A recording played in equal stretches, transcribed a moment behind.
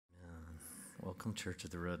Welcome, Church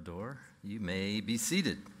of the Red Door. You may be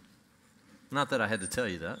seated. Not that I had to tell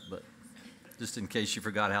you that, but just in case you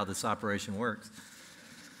forgot how this operation works.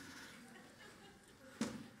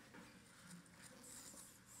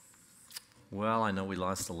 Well, I know we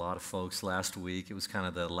lost a lot of folks last week. It was kind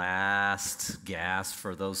of the last gasp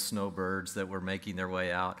for those snowbirds that were making their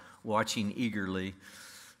way out, watching eagerly.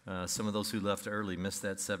 Some of those who left early missed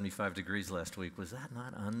that 75 degrees last week. Was that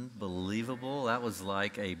not unbelievable? That was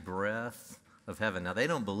like a breath of heaven. Now, they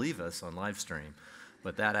don't believe us on live stream,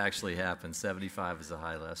 but that actually happened. 75 is the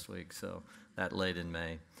high last week, so that late in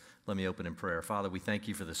May. Let me open in prayer. Father, we thank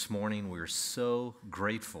you for this morning. We're so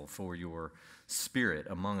grateful for your Spirit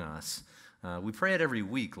among us. We pray it every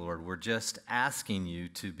week, Lord. We're just asking you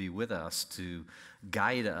to be with us, to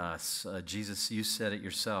guide us. Jesus, you said it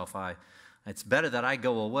yourself. It's better that I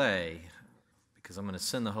go away because I'm going to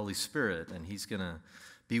send the Holy Spirit, and he's going to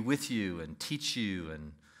be with you and teach you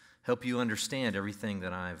and help you understand everything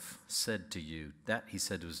that I've said to you. That he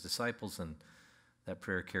said to his disciples, and that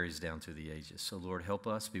prayer carries down through the ages. So, Lord, help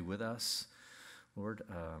us, be with us. Lord,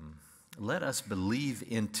 let us believe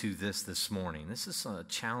into this morning. This is a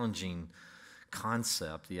challenging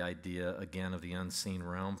concept, the idea, again, of the unseen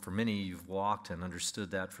realm. For many, you've walked and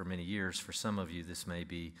understood that for many years. For some of you, this may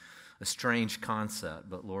be a strange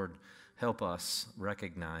concept, but Lord, help us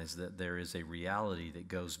recognize that there is a reality that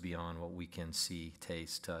goes beyond what we can see,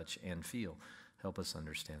 taste, touch, and feel. Help us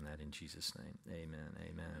understand that in Jesus' name. Amen,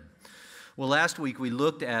 amen. Well, last week we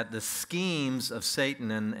looked at the schemes of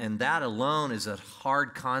Satan, and that alone is a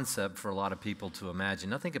hard concept for a lot of people to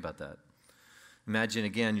imagine. Now think about that. Imagine,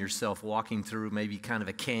 again, yourself walking through maybe kind of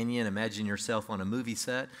a canyon. Imagine yourself on a movie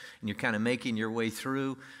set, and you're kind of making your way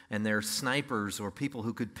through, and there's snipers or people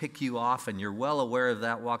who could pick you off, and you're well aware of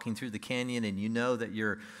that walking through the canyon, and you know that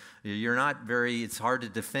you're not very, it's hard to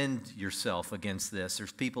defend yourself against this.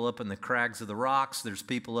 There's people up in the crags of the rocks. There's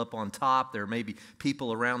people up on top. There may be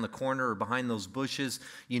people around the corner or behind those bushes.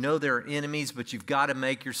 You know there are enemies, but you've got to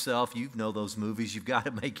make yourself, you know those movies, you've got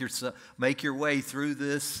to make your way through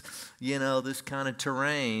this, this kind of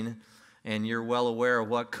terrain, and you're well aware of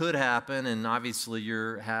what could happen, and obviously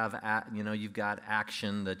you've got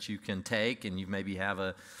action that you can take, and you maybe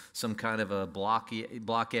have some kind of a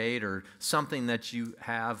blockade or something that you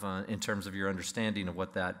have in terms of your understanding of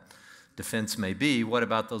what that defense may be. What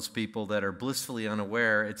about those people that are blissfully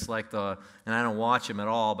unaware? It's like and I don't watch them at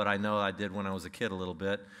all, but I know I did when I was a kid a little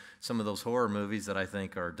bit. Some of those horror movies that I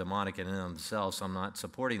think are demonic in themselves, so I'm not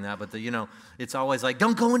supporting that, but it's always like,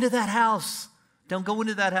 don't go into that house. Don't go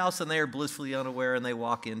into that house, and they are blissfully unaware, and they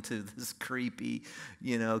walk into this creepy,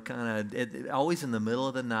 kind of, always in the middle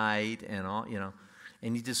of the night, and all,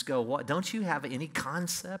 and you just go, what? Don't you have any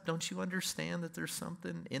concept? Don't you understand that there's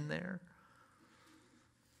something in there?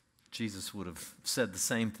 Jesus would have said the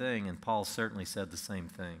same thing, and Paul certainly said the same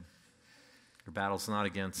thing. Your battle's not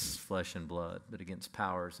against flesh and blood, but against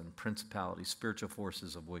powers and principalities, spiritual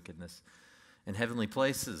forces of wickedness in heavenly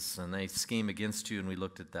places, and they scheme against you, and we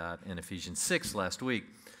looked at that in Ephesians 6 last week.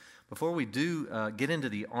 Before we do get into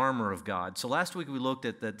the armor of God, so last week we looked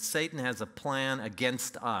at that Satan has a plan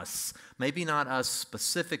against us. Maybe not us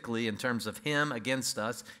specifically in terms of him against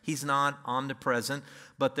us. He's not omnipresent,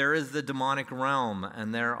 but there is the demonic realm,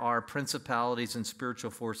 and there are principalities and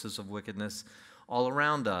spiritual forces of wickedness all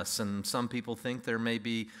around us, and some people think there may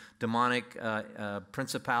be demonic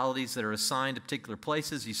principalities that are assigned to particular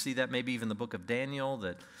places. You see that maybe even in the book of Daniel,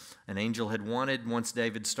 that an angel had wanted once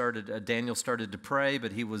Daniel started to pray,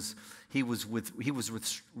 but he was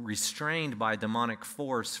restrained by demonic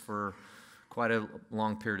force for quite a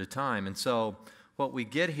long period of time. And so what we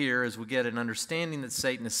get here is we get an understanding that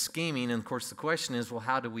Satan is scheming, and of course the question is, well,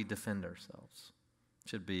 how do we defend ourselves?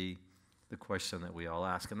 Should be the question that we all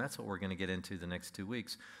ask, and that's what we're going to get into the next 2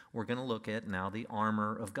 weeks. We're going to look at now the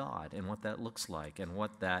armor of God and what that looks like and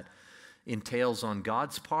what that entails on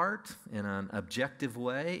God's part in an objective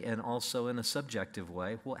way and also in a subjective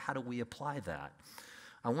way. Well, how do we apply that?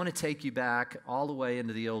 I want to take you back all the way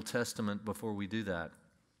into the Old Testament before we do that.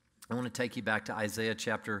 I want to take you back to Isaiah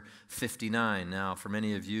chapter 59. Now, for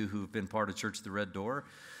many of you who've been part of Church of the Red Door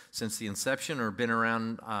since the inception or been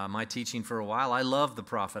around my teaching for a while, I love the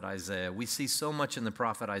prophet Isaiah. We see so much in the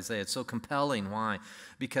prophet Isaiah. It's so compelling. Why?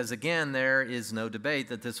 Because, again, there is no debate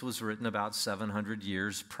that this was written about 700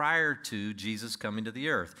 years prior to Jesus coming to the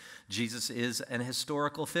earth. Jesus is an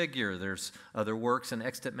historical figure. There's other works and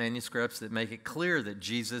extant manuscripts that make it clear that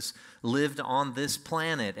Jesus lived on this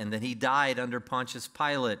planet and that he died under Pontius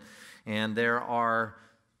Pilate. And there are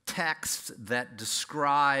texts that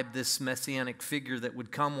describe this messianic figure that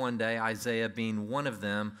would come one day, Isaiah being one of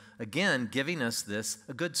them, again, giving us this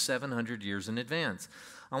a good 700 years in advance.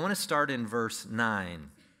 I want to start in verse 9.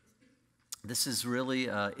 This is really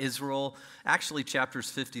Israel. Actually, chapters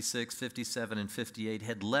 56, 57, and 58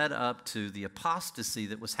 had led up to the apostasy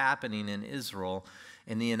that was happening in Israel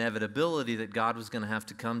and the inevitability that God was going to have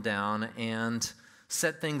to come down and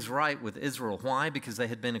set things right with Israel. Why? Because they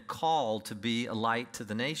had been called to be a light to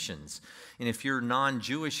the nations. And if you're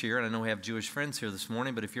non-Jewish here, and I know we have Jewish friends here this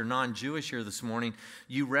morning, but if you're non-Jewish here this morning,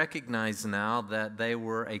 you recognize now that they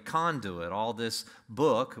were a conduit. All this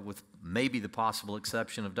book, with maybe the possible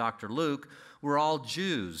exception of Dr. Luke, were all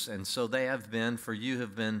Jews. And so they have been, for you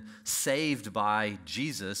have been saved by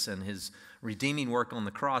Jesus and his redeeming work on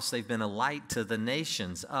the cross. They've been a light to the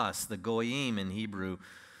nations, us, the Goyim in Hebrew,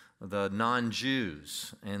 the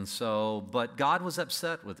non-Jews. And so, but God was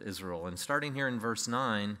upset with Israel. And starting here in verse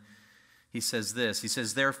 9, he says this. He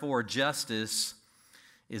says, therefore, justice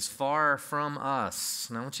is far from us.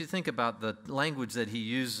 Now, I want you to think about the language that he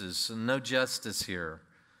uses. No justice here.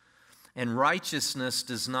 And righteousness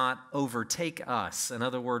does not overtake us. In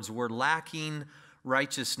other words, we're lacking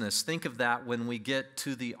righteousness. Think of that when we get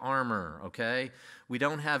to the armor, okay? We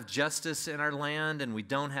don't have justice in our land, and we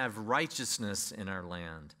don't have righteousness in our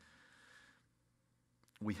land.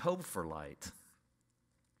 We hope for light,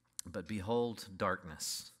 but behold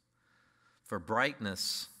darkness. For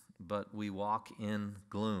brightness, but we walk in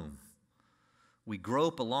gloom. We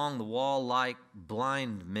grope along the wall like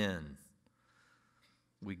blind men.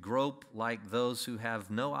 We grope like those who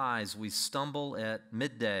have no eyes. We stumble at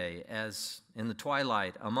midday as in the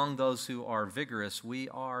twilight. Among those who are vigorous, we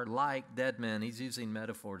are like dead men. He's using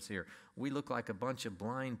metaphors here. We look like a bunch of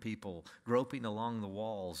blind people groping along the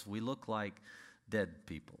walls. We look like dead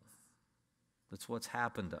people. That's what's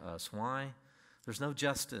happened to us. Why? There's no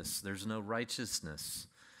justice. There's no righteousness.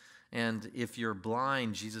 And if you're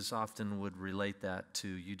blind, Jesus often would relate that to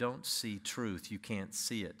you don't see truth, you can't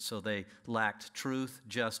see it. So they lacked truth,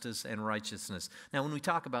 justice, and righteousness. Now, when we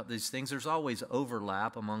talk about these things, there's always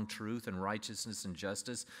overlap among truth and righteousness and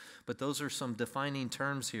justice, but those are some defining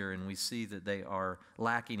terms here, and we see that they are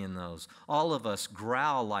lacking in those. All of us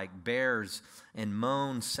growl like bears and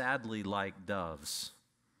moan sadly like doves.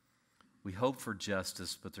 We hope for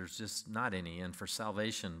justice, but there's just not any, and for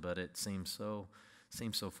salvation, but it seems so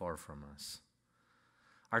far from us.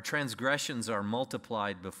 Our transgressions are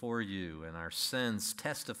multiplied before you, and our sins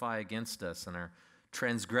testify against us, and our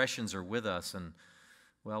transgressions are with us, and,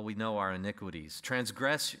 well, we know our iniquities.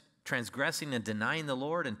 Transgressing and denying the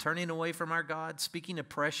Lord and turning away from our God, speaking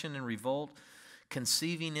oppression and revolt,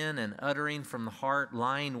 conceiving in and uttering from the heart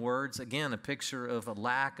lying words. Again, a picture of a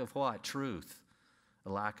lack of what? Truth. A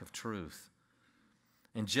lack of truth.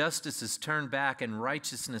 And justice is turned back, and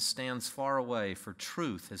righteousness stands far away, for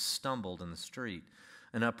truth has stumbled in the street,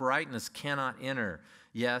 and uprightness cannot enter.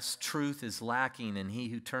 Yes, truth is lacking, and he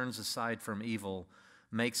who turns aside from evil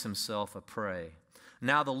makes himself a prey.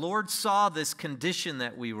 Now the Lord saw this condition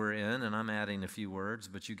that we were in, and I'm adding a few words,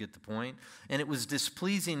 but you get the point. And it was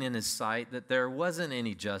displeasing in his sight that there wasn't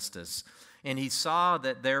any justice. And he saw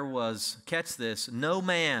that there was, catch this, no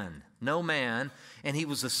man, and he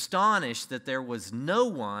was astonished that there was no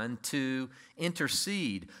one to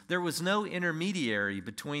intercede. There was no intermediary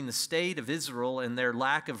between the state of Israel and their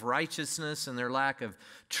lack of righteousness and their lack of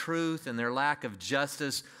truth and their lack of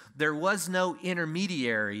justice. There was no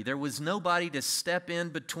intermediary. There was nobody to step in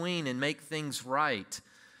between and make things right.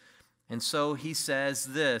 And so he says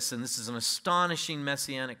this, and this is an astonishing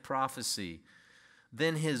messianic prophecy.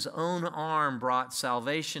 Then his own arm brought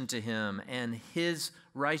salvation to him, and his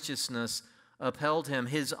righteousness upheld him.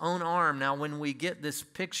 His own arm. Now, when we get this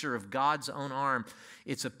picture of God's own arm,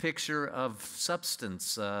 it's a picture of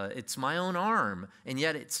substance. It's my own arm, and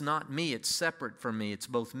yet it's not me. It's separate from me. It's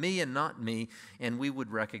both me and not me, and we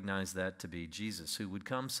would recognize that to be Jesus, who would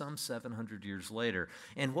come some 700 years later.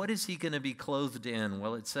 And what is he going to be clothed in?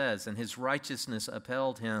 Well, it says, and his righteousness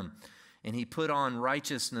upheld him. And he put on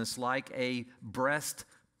righteousness like a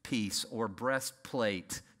breastpiece or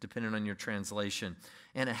breastplate, depending on your translation,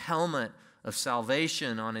 and a helmet of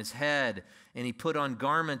salvation on his head. And he put on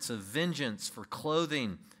garments of vengeance for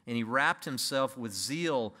clothing. And he wrapped himself with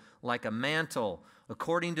zeal like a mantle.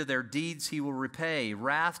 According to their deeds he will repay.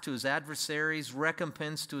 Wrath to his adversaries,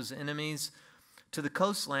 recompense to his enemies. To the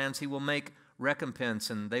coastlands he will make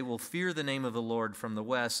recompense, and they will fear the name of the Lord from the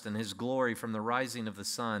west, and his glory from the rising of the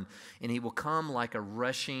sun. And he will come like a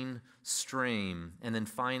rushing stream. And then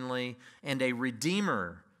finally, and a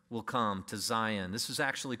redeemer will come to Zion. This is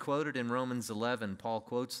actually quoted in Romans 11. Paul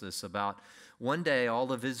quotes this about one day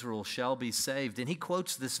all of Israel shall be saved. And he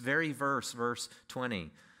quotes this very verse, verse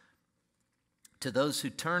 20. To those who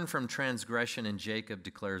turn from transgression in Jacob,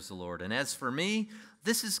 declares the Lord. And as for me,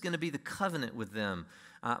 this is going to be the covenant with them.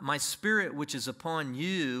 My spirit which is upon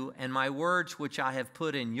you, and my words which I have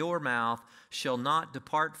put in your mouth, shall not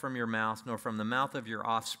depart from your mouth, nor from the mouth of your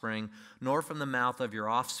offspring, nor from the mouth of your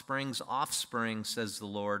offspring's offspring, says the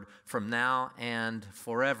Lord, from now and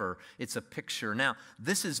forever. It's a picture. Now,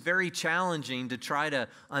 this is very challenging to try to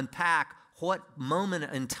unpack. What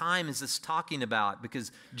moment in time is this talking about?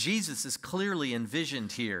 Because Jesus is clearly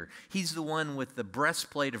envisioned here. He's the one with the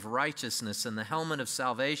breastplate of righteousness and the helmet of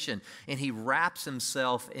salvation, and he wraps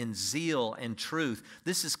himself in zeal and truth.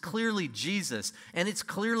 This is clearly Jesus, and it's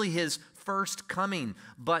clearly his first coming.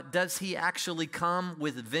 But does he actually come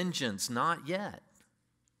with vengeance? Not yet.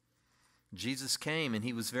 Jesus came, and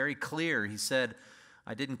he was very clear. He said,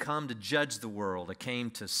 I didn't come to judge the world. I came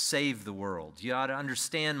to save the world. You ought to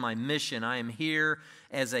understand my mission. I am here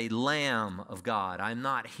as a lamb of God. I'm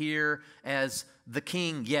not here as the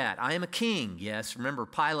king yet. I am a king, yes. Remember,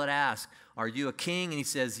 Pilate asked, are you a king? And he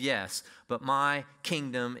says, yes, but my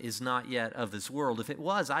kingdom is not yet of this world. If it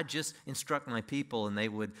was, I'd just instruct my people and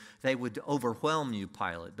they would overwhelm you,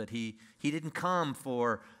 Pilate. But he didn't come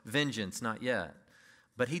for vengeance, not yet.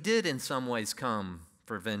 But he did in some ways come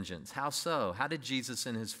for vengeance. How so? How did Jesus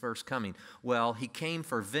in his first coming? Well, he came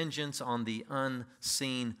for vengeance on the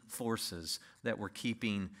unseen forces that were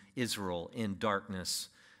keeping Israel in darkness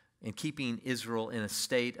and keeping Israel in a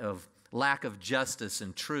state of lack of justice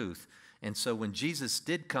and truth. And so when Jesus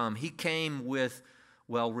did come, he came with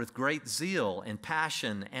great zeal and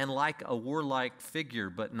passion and like a warlike figure,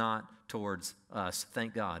 but not towards us.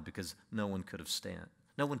 Thank God, because no one could have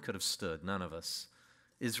stood, none of us.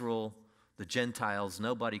 Israel, the Gentiles,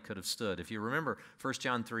 nobody could have stood. If you remember 1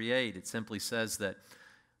 John 3:8, it simply says that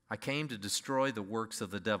I came to destroy the works of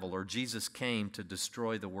the devil, or Jesus came to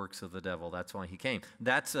destroy the works of the devil. That's why he came.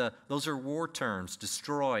 Those are war terms,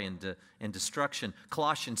 destroy and destruction.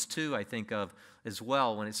 Colossians 2, I think of as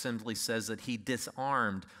well, when it simply says that he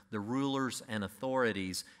disarmed the rulers and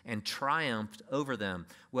authorities and triumphed over them.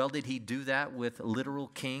 Well, did he do that with literal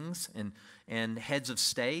kings and heads of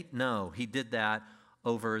state? No, he did that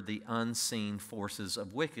over the unseen forces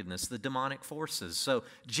of wickedness, the demonic forces. So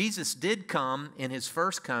Jesus did come in his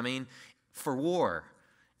first coming for war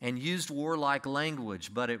and used warlike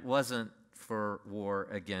language, but it wasn't for war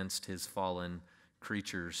against his fallen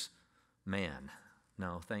creatures, man.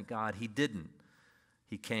 No, thank God he didn't.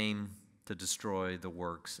 He came to destroy the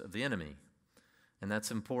works of the enemy. And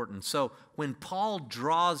that's important. So when Paul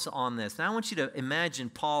draws on this, now I want you to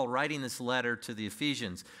imagine Paul writing this letter to the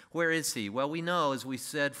Ephesians. Where is he? Well, we know, as we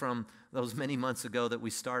said from those many months ago that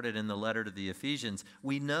we started in the letter to the Ephesians,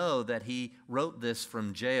 we know that he wrote this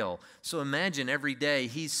from jail. So imagine every day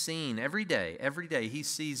he sees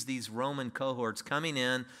these Roman cohorts coming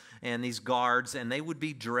in and these guards, and they would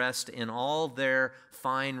be dressed in all their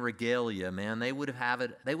fine regalia, man. They would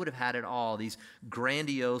have had it all. These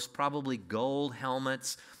grandiose, probably gold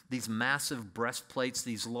helmets, these massive breastplates,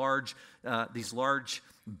 these large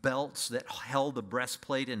belts that held the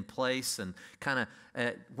breastplate in place, and kind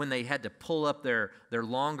of when they had to pull up their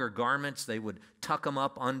longer garments, they would tuck them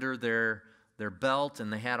up under their belt,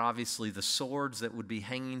 and they had obviously the swords that would be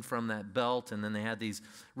hanging from that belt, and then they had these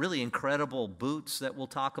really incredible boots that we'll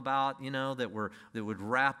talk about, that would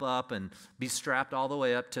wrap up and be strapped all the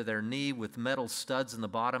way up to their knee with metal studs in the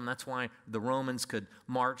bottom. That's why the Romans could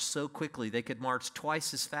march so quickly. They could march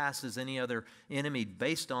twice as fast as any other enemy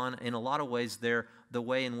based on, in a lot of ways, the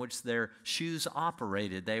way in which their shoes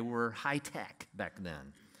operated. They were high-tech back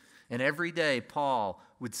then. And every day Paul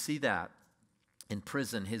would see that in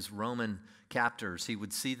prison, his Roman captors. He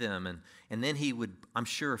would see them, and then he would, I'm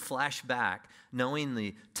sure, flash back, knowing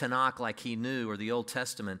the Tanakh like he knew, or the Old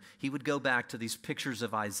Testament. He would go back to these pictures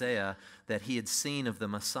of Isaiah that he had seen of the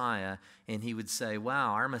Messiah, and he would say,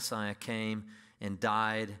 wow, our Messiah came and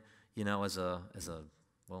died,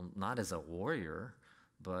 not as a warrior,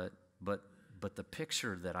 but the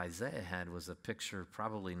picture that Isaiah had was a picture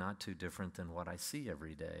probably not too different than what I see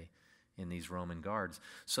every day in these Roman guards.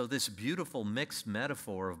 So this beautiful mixed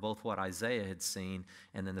metaphor of both what Isaiah had seen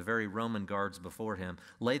and then the very Roman guards before him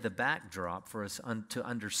lay the backdrop for us to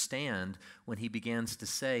understand when he begins to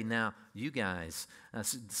say, now, you guys,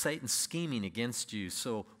 Satan's scheming against you,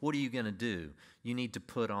 so what are you going to do? You need to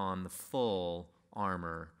put on the full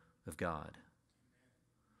armor of God.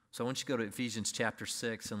 So I want you to go to Ephesians chapter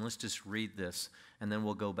 6, and let's just read this, and then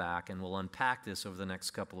we'll go back and we'll unpack this over the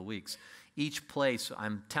next couple of weeks. Each place,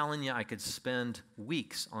 I'm telling you, I could spend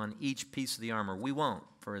weeks on each piece of the armor. We won't.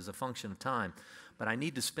 as a function of time. But I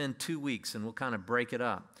need to spend 2 weeks, and we'll kind of break it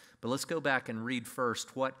up. But let's go back and read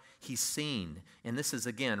first what he's seen. And this is,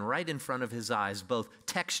 again, right in front of his eyes, both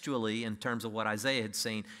textually in terms of what Isaiah had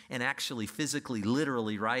seen, and actually physically,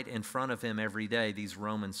 literally, right in front of him every day, these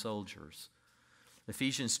Roman soldiers.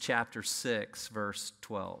 Ephesians chapter 6, verse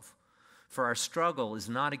 12. For our struggle is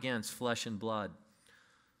not against flesh and blood,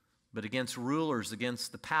 but against rulers,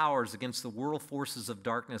 against the powers, against the world forces of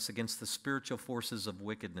darkness, against the spiritual forces of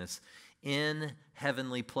wickedness in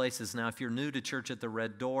heavenly places. Now, if you're new to Church at the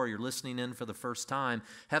Red Door, you're listening in for the first time,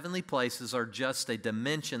 heavenly places are just a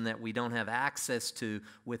dimension that we don't have access to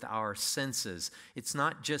with our senses. It's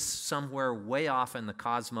not just somewhere way off in the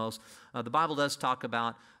cosmos. The Bible does talk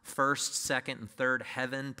about first, second, and third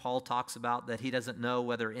heaven. Paul talks about that he doesn't know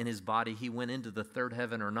whether in his body he went into the third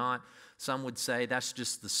heaven or not. Some would say that's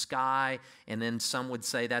just the sky, and then some would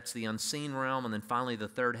say that's the unseen realm, and then finally the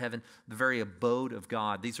third heaven, the very abode of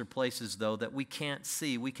God. These are places, though, that we can't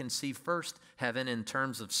see. We can see first heaven in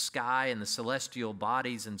terms of sky and the celestial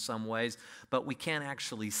bodies in some ways, but we can't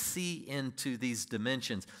actually see into these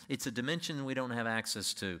dimensions. It's a dimension we don't have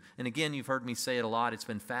access to. And again, you've heard me say it a lot. It's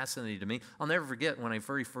been fascinating to me. I'll never forget when I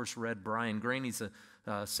very first read Brian Greene. He's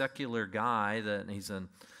a secular guy.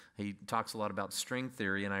 He talks a lot about string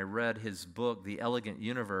theory, and I read his book, The Elegant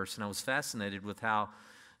Universe, and I was fascinated with how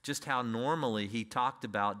normally he talked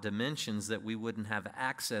about dimensions that we wouldn't have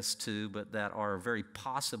access to, but that are very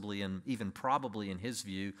possibly and even probably, in his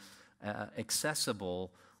view,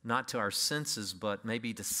 accessible, not to our senses, but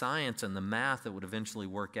maybe to science and the math that would eventually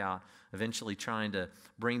work out, eventually trying to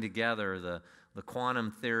bring together the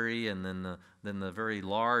quantum theory and then the very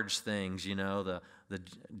large things, the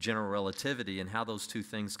general relativity, and how those two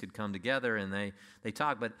things could come together. And they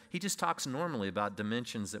talk, but he just talks normally about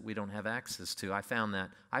dimensions that we don't have access to. I found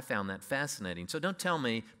that fascinating. So don't tell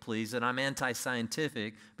me, please, that I'm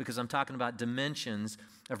anti-scientific because I'm talking about dimensions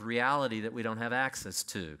of reality that we don't have access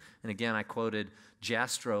to. And again, I quoted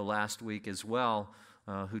Jastrow last week as well,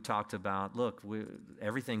 who talked about, look,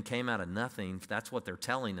 everything came out of nothing. That's what they're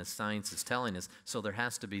telling us. Science is telling us. So there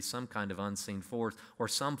has to be some kind of unseen force or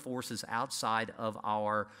some forces outside of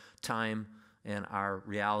our time and our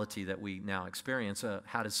reality that we now experience.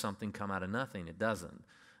 How does something come out of nothing? It doesn't.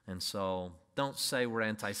 And so don't say we're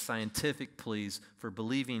anti-scientific, please, for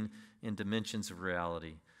believing in dimensions of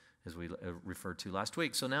reality, as we referred to last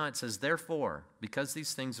week. So now it says, therefore, because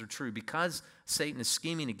these things are true, because Satan is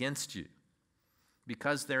scheming against you,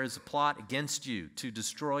 because there is a plot against you to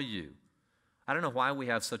destroy you. I don't know why we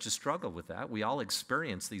have such a struggle with that. We all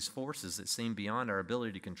experience these forces that seem beyond our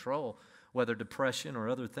ability to control, whether depression or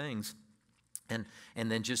other things. And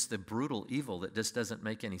then just the brutal evil that just doesn't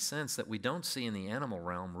make any sense, that we don't see in the animal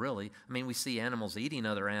realm, really. I mean, we see animals eating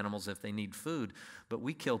other animals if they need food, but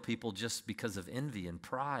we kill people just because of envy and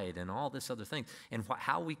pride and all this other thing. And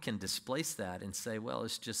how we can displace that and say, well,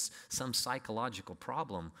 it's just some psychological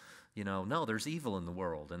problem. No, there's evil in the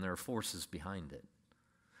world, and there are forces behind it.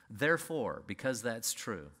 Therefore, because that's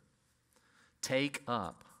true, take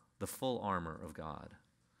up the full armor of God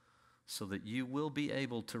so that you will be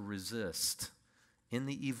able to resist in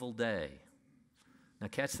the evil day. Now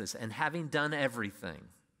catch this. And having done everything,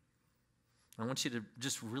 I want you to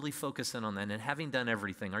just really focus in on that. And having done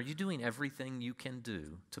everything, are you doing everything you can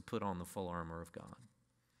do to put on the full armor of God?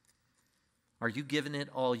 Are you giving it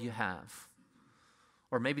all you have?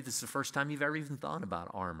 Or maybe this is the first time you've ever even thought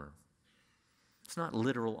about armor. It's not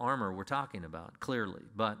literal armor we're talking about, clearly,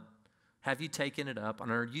 but have you taken it up,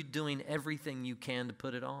 and are you doing everything you can to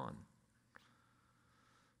put it on,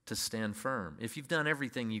 to stand firm? If you've done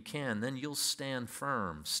everything you can, then you'll stand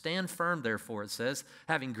firm. Stand firm, therefore, it says,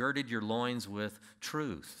 having girded your loins with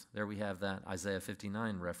truth. There we have that Isaiah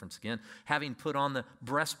 59 reference again. Having put on the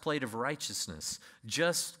breastplate of righteousness,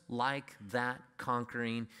 just like that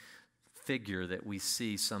conquering figure that we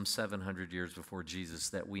see some 700 years before Jesus,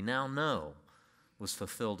 that we now know was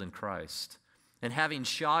fulfilled in Christ. And having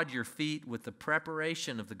shod your feet with the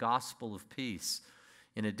preparation of the gospel of peace,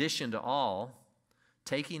 in addition to all,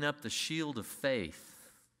 taking up the shield of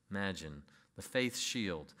faith, imagine, the faith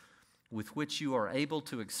shield, with which you are able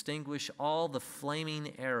to extinguish all the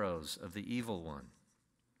flaming arrows of the evil one.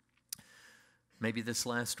 Maybe this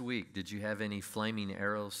last week, did you have any flaming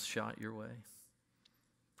arrows shot your way?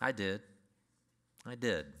 I did.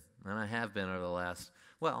 And I have been over the last,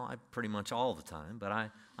 pretty much all the time,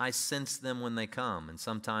 but I sense them when they come, and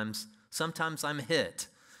sometimes I'm hit.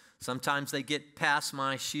 Sometimes they get past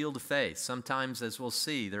my shield of faith. Sometimes, as we'll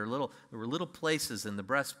see, there were little places in the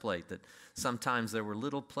breastplate that sometimes there were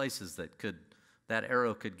little places that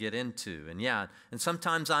arrow could get into. And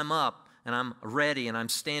sometimes I'm up and I'm ready and I'm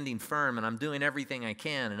standing firm and I'm doing everything I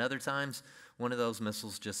can. And other times, one of those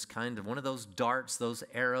missiles one of those darts, those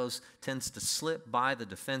arrows tends to slip by the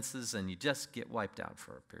defenses and you just get wiped out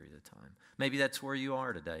for a period of time. Maybe that's where you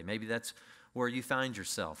are today. Maybe that's where you find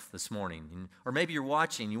yourself this morning. Or maybe you're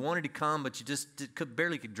watching. You wanted to come, but you just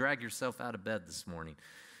barely could drag yourself out of bed this morning.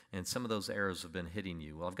 And some of those arrows have been hitting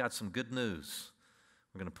you. Well, I've got some good news.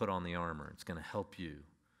 We're going to put on the armor. It's going to help you.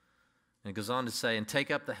 And it goes on to say, and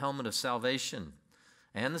take up the helmet of salvation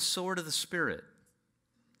and the sword of the Spirit,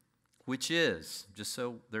 which is, just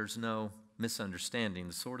so there's no misunderstanding,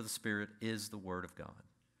 the sword of the Spirit is the Word of God.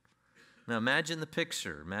 Now imagine the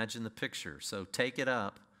picture. Imagine the picture. So take it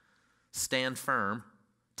up, stand firm,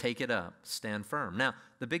 take it up, stand firm. Now,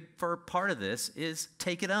 the big part of this is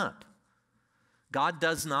take it up. God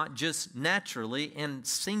does not just naturally and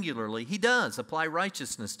singularly, He does apply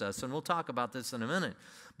righteousness to us, and we'll talk about this in a minute.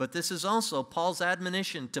 But this is also Paul's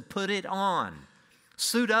admonition to put it on.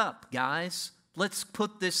 Suit up, guys. Let's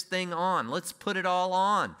put this thing on. Let's put it all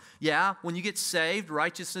on. Yeah, when you get saved,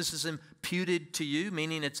 righteousness is imputed to you,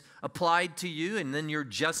 meaning it's applied to you, and then you're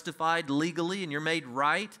justified legally and you're made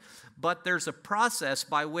right. But there's a process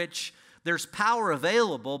by which there's power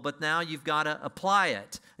available, but now you've got to apply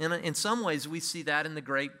it. And in some ways, we see that in the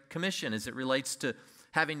Great Commission as it relates to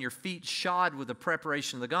having your feet shod with the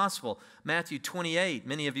preparation of the gospel. Matthew 28,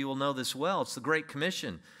 many of you will know this well. It's the Great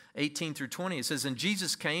Commission, 18 through 20. It says, and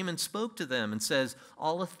Jesus came and spoke to them and says,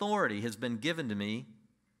 all authority has been given to me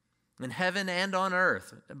in heaven and on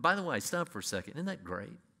earth. By the way, stop for a second. Isn't that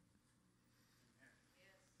great?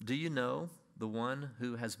 Do you know the one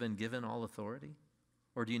who has been given all authority?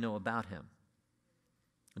 Or do you know about him?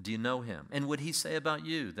 Do you know him? And would he say about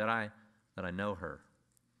you that I know her?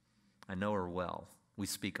 I know her well. We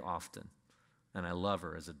speak often, and I love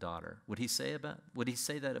her as a daughter. Would he say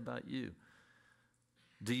that about you?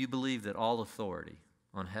 Do you believe that all authority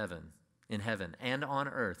in heaven and on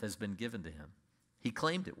earth has been given to him? He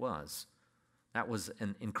claimed it was. That was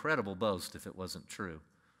an incredible boast if it wasn't true.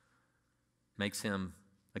 Makes him,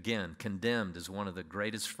 again, condemned as one of the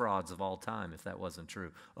greatest frauds of all time if that wasn't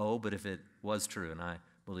true. Oh, but if it was true, and I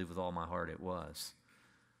believe with all my heart it was,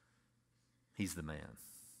 he's the man.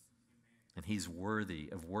 And he's worthy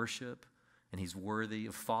of worship, and he's worthy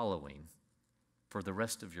of following for the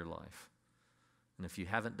rest of your life. And if you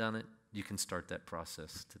haven't done it, you can start that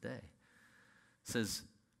process today. It says,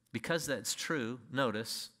 because that's true,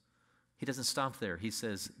 notice, he doesn't stop there. He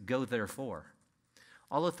says, go therefore.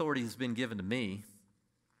 All authority has been given to me.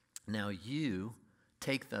 Now you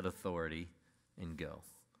take that authority and go.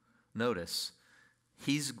 Notice,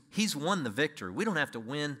 he's won the victory. We don't have to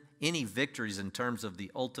win any victories in terms of the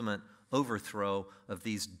ultimate overthrow of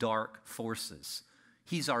these dark forces.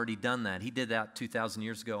 He's already done that. He did that 2,000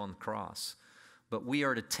 years ago on the cross. But we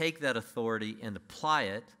are to take that authority and apply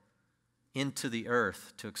it into the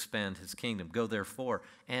earth to expand his kingdom. Go therefore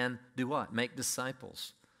and do what? Make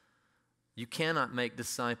disciples. You cannot make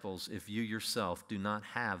disciples if you yourself do not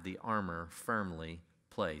have the armor firmly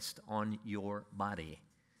placed on your body.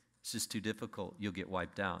 It's just too difficult. You'll get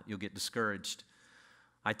wiped out. You'll get discouraged.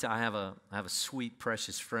 I have a sweet,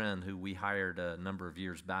 precious friend who we hired a number of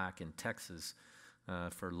years back in Texas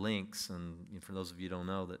for Links. And for those of you who don't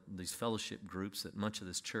know, that these fellowship groups that much of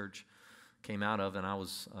this church came out of. And I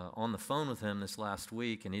was on the phone with him this last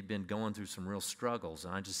week, and he'd been going through some real struggles.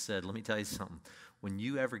 And I just said, let me tell you something. When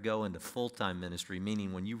you ever go into full-time ministry,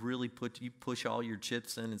 meaning when you really push all your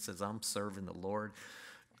chips in and says, I'm serving the Lord,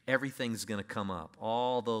 everything's going to come up.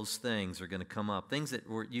 All those things are going to come up. Things that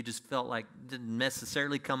you just felt like didn't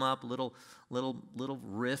necessarily come up, little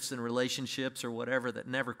rifts in relationships or whatever that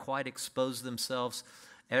never quite exposed themselves.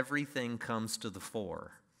 Everything comes to the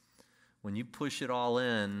fore. When you push it all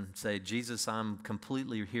in, say, Jesus, I'm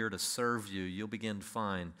completely here to serve you, you'll begin to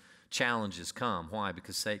find challenges come. Why?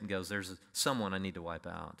 Because Satan goes, there's someone I need to wipe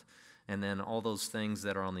out. And then all those things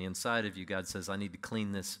that are on the inside of you, God says, I need to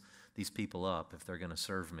clean these people up if they're going to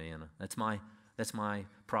serve me. And that's my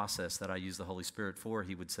process that I use the Holy Spirit for,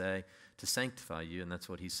 he would say, to sanctify you. And that's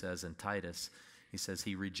what he says in Titus. He says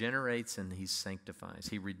he regenerates and he sanctifies.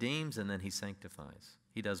 He redeems and then he sanctifies.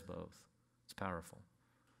 He does both. It's powerful.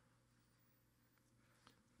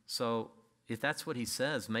 So if that's what he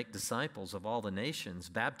says, make disciples of all the nations,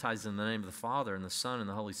 baptize in the name of the Father and the Son and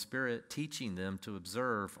the Holy Spirit, teaching them to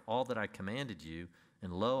observe all that I commanded you.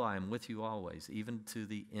 And lo, I am with you always, even to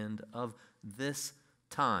the end of this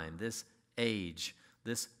time, this age,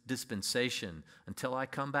 this dispensation. Until I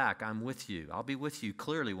come back, I'm with you. I'll be with you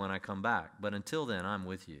clearly when I come back. But until then, I'm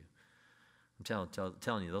with you. I'm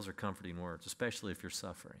telling you, those are comforting words, especially if you're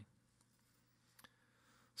suffering.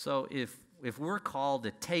 So if if we're called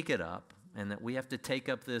to take it up, and that we have to take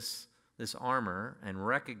up this armor and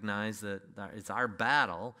recognize that it's our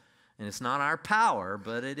battle, and it's not our power,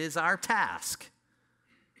 but it is our task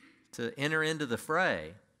to enter into the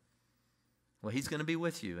fray, well, he's going to be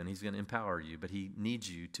with you, and he's going to empower you, but he needs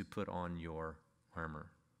you to put on your armor.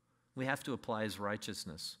 We have to apply his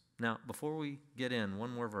righteousness. Now, before we get in,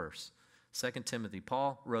 one more verse. 2 Timothy.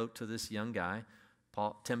 Paul wrote to this young guy.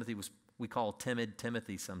 Timothy was, we call timid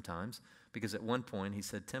Timothy sometimes, because at one point he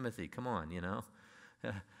said, Timothy, come on,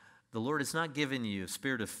 the Lord has not given you a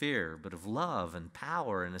spirit of fear, but of love and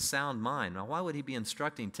power and a sound mind. Now, why would he be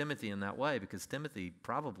instructing Timothy in that way? Because Timothy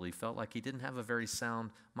probably felt like he didn't have a very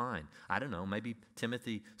sound mind. I don't know, maybe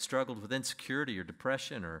Timothy struggled with insecurity or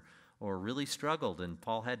depression or really struggled, and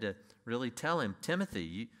Paul had to really tell him,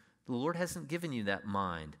 Timothy, the Lord hasn't given you that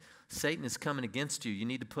mind. Satan is coming against you. You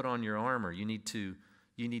need to put on your armor. You need to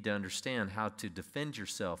understand how to defend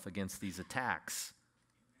yourself against these attacks.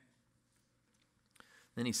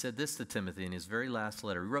 Then he said this to Timothy in his very last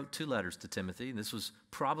letter. He wrote 2 letters to Timothy. This was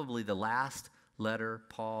probably the last letter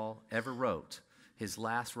Paul ever wrote, his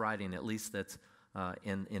last writing, at least that's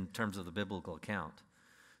in terms of the biblical account.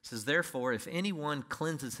 It says, therefore, if anyone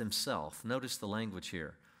cleanses himself, notice the language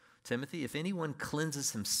here. Timothy, if anyone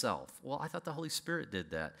cleanses himself, well, I thought the Holy Spirit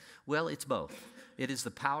did that. Well, it's both. It is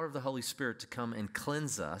the power of the Holy Spirit to come and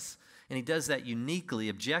cleanse us, and he does that uniquely,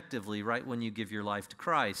 objectively, right when you give your life to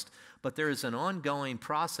Christ. But there is an ongoing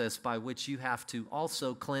process by which you have to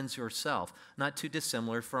also cleanse yourself, not too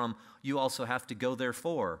dissimilar from you also have to go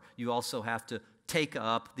therefore. You also have to take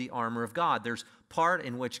up the armor of God. There's part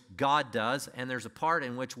in which God does, and there's a part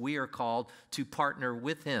in which we are called to partner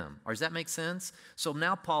with him. Or does that make sense? So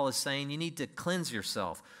now Paul is saying you need to cleanse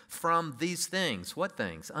yourself from these things. What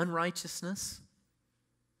things? Unrighteousness.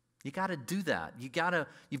 You got to do that. You've got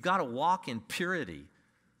to walk in purity.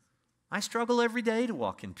 I struggle every day to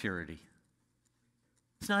walk in purity.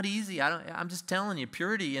 It's not easy. I'm just telling you,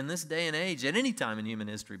 purity in this day and age, at any time in human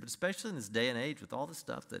history, but especially in this day and age with all the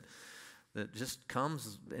stuff that just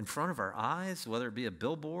comes in front of our eyes, whether it be a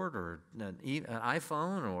billboard or an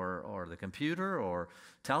iPhone or the computer or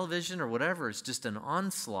television or whatever. It's just an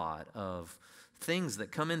onslaught of things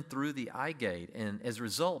that come in through the eye gate. And as a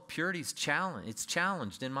result, purity's challenged. It's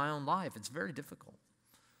challenged in my own life. It's very difficult.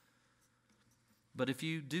 But if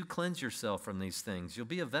you do cleanse yourself from these things, you'll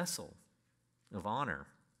be a vessel of honor.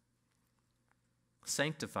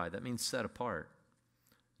 Sanctified, that means set apart.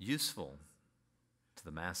 Useful to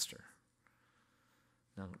the master.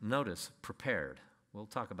 Now, notice, prepared. We'll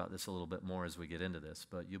talk about this a little bit more as we get into this,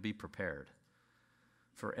 but you'll be prepared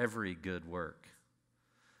for every good work.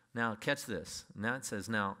 Now, catch this. Now it says,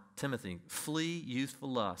 now, Timothy, flee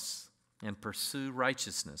youthful lusts and pursue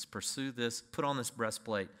righteousness. Pursue this, put on this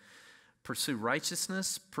breastplate. Pursue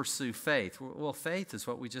righteousness, pursue faith. Well, faith is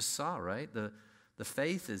what we just saw, right? The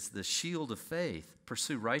faith is the shield of faith.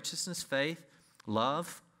 Pursue righteousness, faith,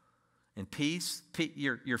 love, and peace.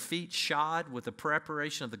 Your feet shod with the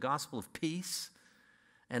preparation of the gospel of peace.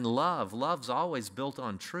 And love. Love's always built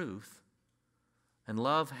on truth. And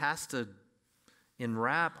love has to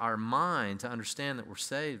enwrap our mind to understand that we're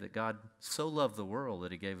saved, that God so loved the world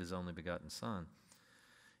that he gave his only begotten Son.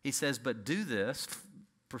 He says, but do this,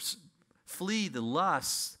 flee the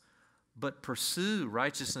lusts, but pursue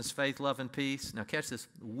righteousness, faith, love, and peace. Now catch this,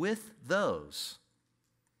 with those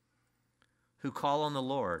who call on the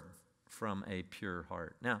Lord from a pure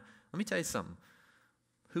heart. Now, let me tell you something.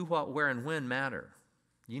 Who, what, where, and when matter.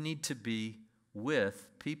 You need to be with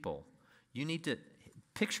people. You need to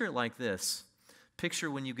picture it like this.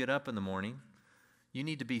 Picture when you get up in the morning, you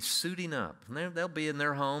need to be suiting up. And they'll be in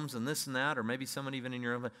their homes and this and that, or maybe someone even in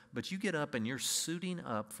your own. But you get up and you're suiting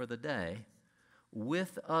up for the day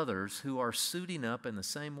with others who are suiting up in the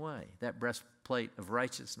same way. That breastplate of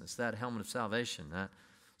righteousness, that helmet of salvation, that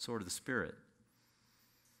sword of the Spirit,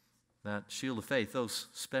 that shield of faith, those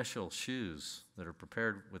special shoes that are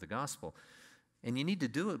prepared with the gospel. And you need to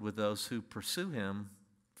do it with those who pursue him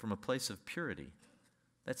from a place of purity.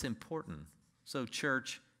 That's important. So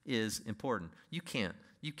church is important. You can't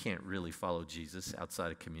really follow Jesus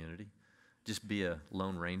outside of community. Just be a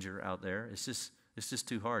lone ranger out there. It's just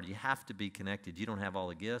too hard. You have to be connected. You don't have all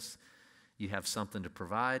the gifts. You have something to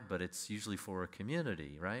provide, but it's usually for a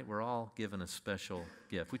community, right? We're all given a special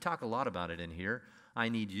gift. We talk a lot about it in here. I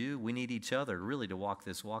need you. We need each other really to walk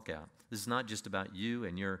this walk out. This is not just about you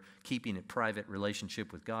and your keeping a private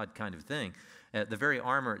relationship with God kind of thing. The very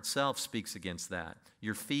armor itself speaks against that.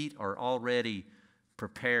 Your feet are already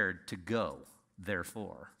prepared to go,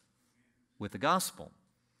 therefore, with the gospel.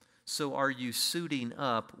 So are you suiting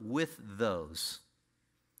up with those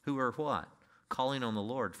who are what? calling on the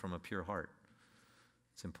Lord from a pure heart.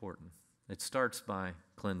 It's important. It starts by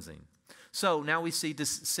cleansing. So now we see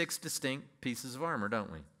 6 distinct pieces of armor,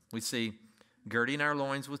 don't we? We see girding our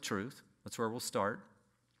loins with truth. That's where we'll start.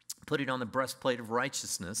 Putting on the breastplate of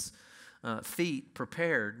righteousness. Feet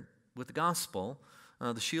prepared with the gospel.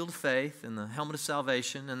 The shield of faith and the helmet of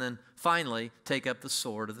salvation. And then finally, take up the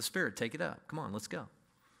sword of the Spirit. Take it up. Come on, let's go.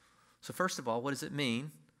 So first of all, what does it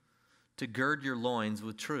mean to gird your loins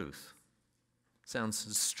with truth?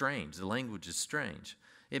 Sounds strange. The language is strange.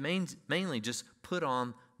 It means mainly just put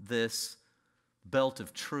on this belt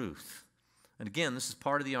of truth. And again, this is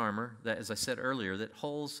part of the armor that, as I said earlier, that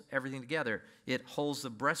holds everything together. It holds the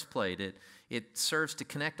breastplate. It serves to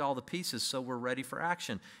connect all the pieces so we're ready for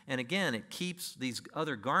action. And again, it keeps these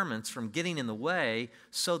other garments from getting in the way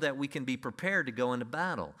so that we can be prepared to go into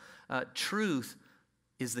battle. Truth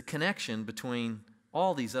is the connection between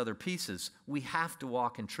all these other pieces. We have to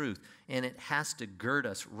walk in truth, and it has to gird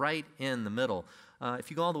us right in the middle.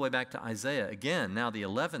 If you go all the way back to Isaiah, again, now the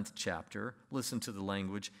 11th chapter, listen to the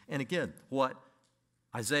language. And again, what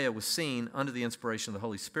Isaiah was seeing under the inspiration of the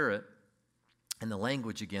Holy Spirit, and the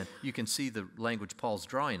language again, you can see the language Paul's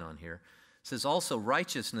drawing on here. It says, also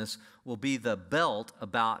righteousness will be the belt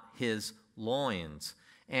about his loins,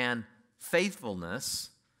 and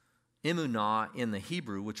faithfulness, emunah in the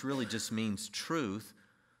Hebrew, which really just means truth,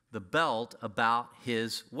 the belt about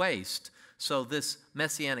his waist. So this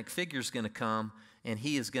messianic figure is going to come, and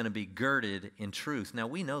he is going to be girded in truth. Now,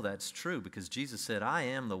 we know that's true because Jesus said, I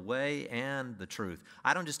am the way and the truth.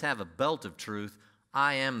 I don't just have a belt of truth,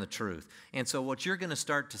 I am the truth. And so what you're going to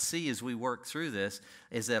start to see as we work through this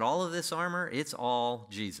is that all of this armor, it's all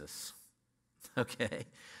Jesus. Okay?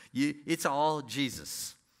 It's all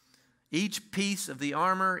Jesus. Each piece of the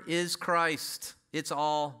armor is Christ. It's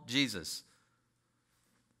all Jesus.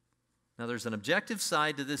 Now, there's an objective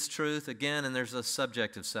side to this truth, again, and there's a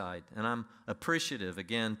subjective side. And I'm appreciative,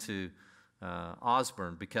 again, to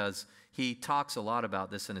Osborne because he talks a lot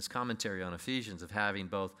about this in his commentary on Ephesians of having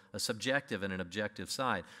both a subjective and an objective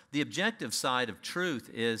side. The objective side of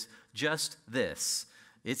truth is just this.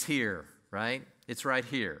 It's here, right? It's right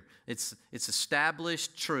here. It's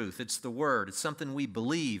established truth. It's the Word. It's something we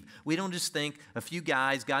believe. We don't just think a few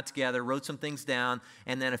guys got together, wrote some things down,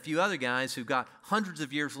 and then a few other guys who got hundreds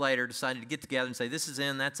of years later decided to get together and say, this is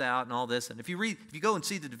in, that's out, and all this. And if you go and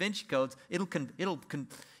see the Da Vinci Codes,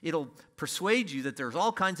 it'll persuade you that there's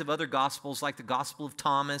all kinds of other gospels, like the Gospel of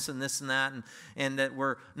Thomas and this and that, and that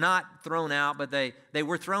were not thrown out, but they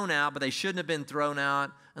were thrown out, but they shouldn't have been thrown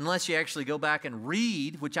out unless you actually go back and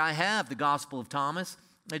read, which I have, the Gospel of Thomas.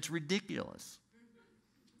 It's ridiculous.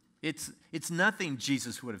 It's nothing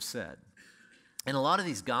Jesus would have said. And a lot of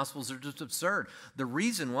these Gospels are just absurd. The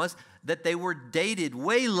reason was that they were dated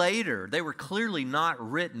way later. They were clearly not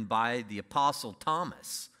written by the Apostle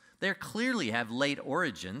Thomas. They clearly have late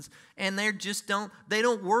origins, and they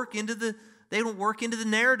don't work into the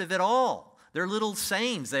narrative at all. They're little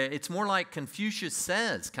sayings. It's more like Confucius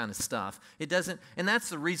says kind of stuff. It doesn't, and that's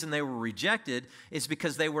the reason they were rejected, is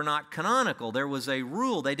because they were not canonical. There was a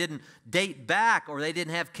rule. They didn't date back, or they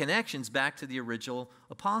didn't have connections back to the original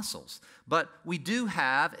apostles. But we do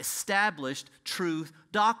have established truth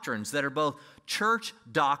doctrines that are both church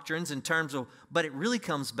doctrines in terms of, but it really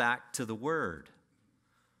comes back to the Word.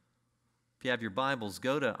 If you have your Bibles,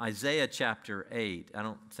 go to Isaiah chapter 8. I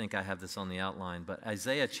don't think I have this on the outline, but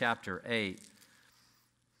Isaiah chapter 8.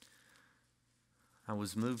 I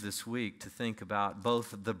was moved this week to think about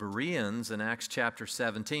both the Bereans in Acts chapter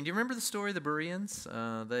 17. Do you remember the story of the Bereans?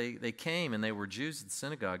 They came, and they were Jews at the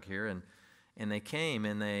synagogue here, and they came,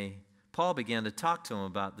 and Paul began to talk to them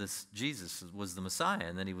about this Jesus was the Messiah,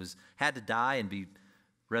 and that he had to die and be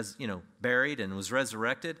buried and was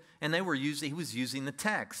resurrected. And he was using the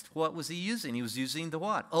text. What was he using? He was using the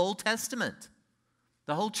what? Old Testament.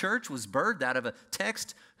 The whole church was birthed out of a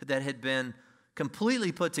text that had been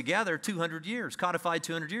completely put together 200 years, codified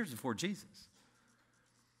 200 years before Jesus.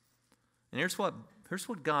 And here's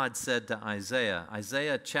what God said to Isaiah.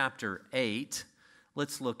 Isaiah chapter 8.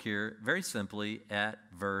 Let's look here very simply at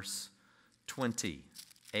verse 20.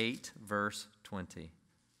 8 verse 20.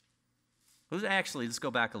 Actually, let's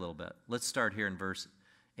go back a little bit. Let's start here in verse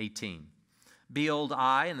 18. Behold,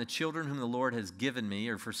 I and the children whom the Lord has given me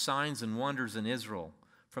are for signs and wonders in Israel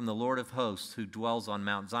from the Lord of hosts who dwells on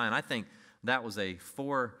Mount Zion. I think that was a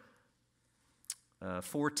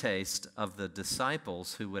foretaste of the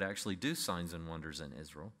disciples who would actually do signs and wonders in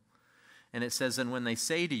Israel. And it says, and when they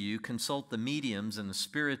say to you, consult the mediums and the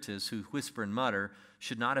spiritists who whisper and mutter,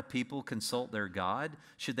 should not a people consult their God?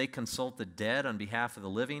 Should they consult the dead on behalf of the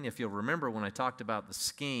living? If you'll remember when I talked about the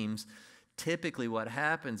schemes, typically what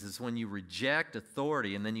happens is when you reject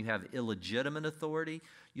authority and then you have illegitimate authority,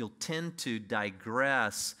 you'll tend to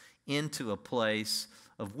digress into a place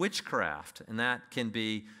of witchcraft. And that can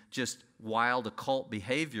be just wild occult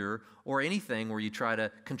behavior or anything where you try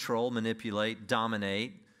to control, manipulate,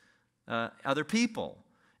 dominate other people.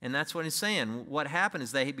 And that's what he's saying. What happened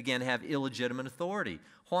is they began to have illegitimate authority.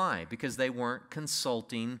 Why? Because they weren't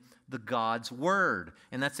consulting the God's word.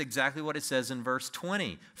 And that's exactly what it says in verse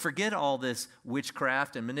 20. Forget all this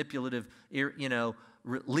witchcraft and manipulative,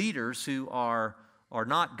 leaders who are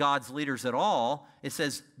not God's leaders at all. It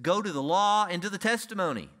says, go to the law and to the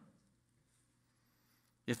testimony.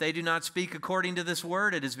 If they do not speak according to this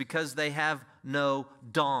word, it is because they have no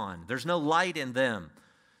dawn. There's no light in them.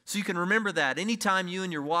 So you can remember that. Anytime you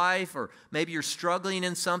and your wife, or maybe you're struggling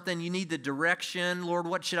in something, you need the direction. Lord,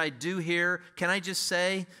 what should I do here? Can I just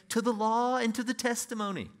say, to the law and to the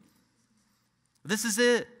testimony? This is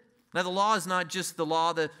it. Now, the law is not just the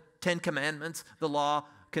law, the 10 Commandments. The law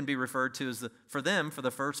can be referred to as, for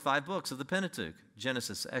the first 5 books of the Pentateuch.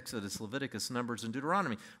 Genesis, Exodus, Leviticus, Numbers, and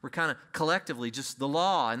Deuteronomy. We're kind of collectively just the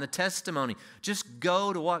law and the testimony. Just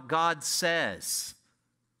go to what God says.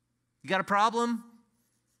 You got a problem?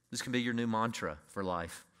 This can be your new mantra for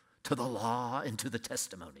life. To the law and to the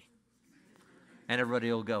testimony. And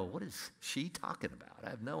everybody will go, what is she talking about? I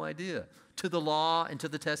have no idea. To the law and to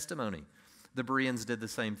the testimony. The Bereans did the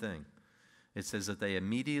same thing. It says that they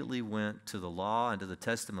immediately went to the law and to the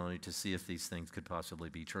testimony to see if these things could possibly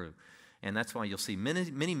be true. And that's why you'll see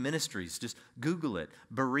many ministries, just Google it,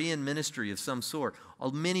 Berean ministry of some sort.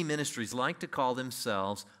 Many ministries like to call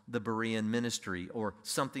themselves the Berean ministry or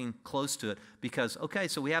something close to it because, okay,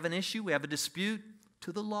 so we have an issue, we have a dispute,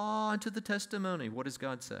 to the law and to the testimony. What does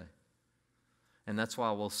God say? And that's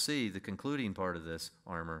why we'll see the concluding part of this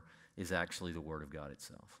armor is actually the Word of God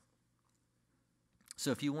itself.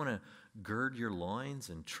 So if you want to gird your loins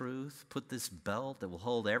in truth, put this belt that will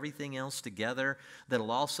hold everything else together, that'll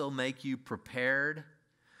also make you prepared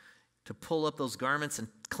to pull up those garments and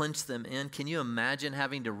clench them in. Can you imagine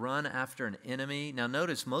having to run after an enemy? Now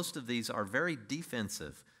notice most of these are very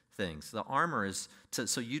defensive things. The armor is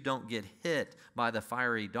so you don't get hit by the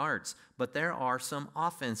fiery darts, but there are some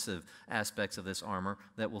offensive aspects of this armor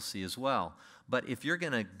that we'll see as well. But if you're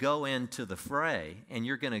going to go into the fray and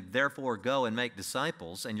you're going to therefore go and make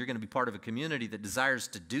disciples and you're going to be part of a community that desires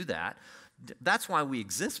to do that, that's why we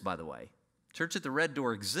exist, by the way. Church at the Red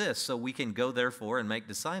Door exists so we can go therefore and make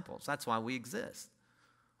disciples. That's why we exist.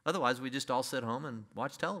 Otherwise, we just all sit home and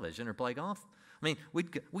watch television or play golf. I mean, we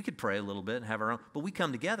could pray a little bit and have our own, but we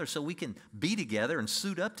come together so we can be together and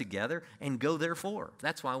suit up together and go therefore.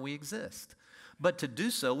 That's why we exist. But to do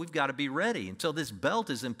so, we've got to be ready. And so this belt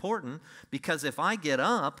is important because if I get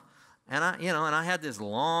up and I had this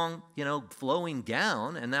long, flowing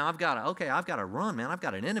gown, and now I've got to run, man. I've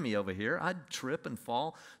got an enemy over here. I'd trip and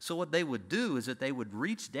fall. So what they would do is that they would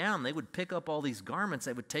reach down, they would pick up all these garments,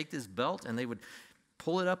 they would take this belt and they would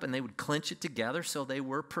pull it up and they would clench it together so they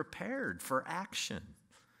were prepared for action.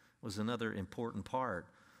 Was another important part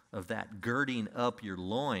of that girding up your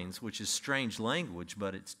loins, which is strange language,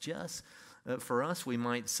 but it's just for us, we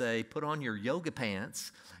might say, put on your yoga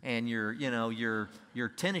pants and your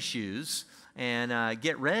tennis shoes and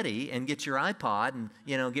get ready and get your iPod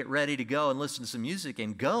and, get ready to go and listen to some music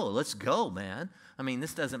and go. Let's go, man. I mean,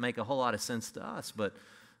 this doesn't make a whole lot of sense to us, but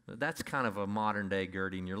that's kind of a modern day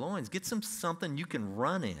girding your loins. Get something you can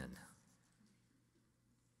run in.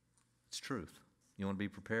 It's truth. You want to be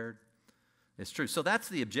prepared? It's true. So that's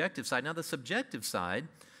the objective side. Now the subjective side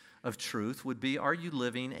of truth would be, are you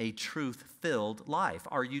living a truth-filled life?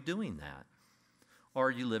 Are you doing that? Or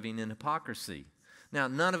are you living in hypocrisy? Now,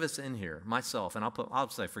 none of us in here, myself, and I'll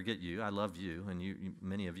say, forget you, I love you, and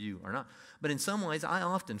many of you are not. But in some ways, I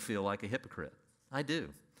often feel like a hypocrite. I do.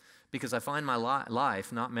 Because I find my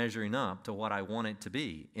life not measuring up to what I want it to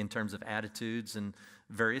be in terms of attitudes and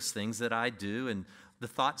various things that I do and the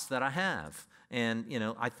thoughts that I have. And,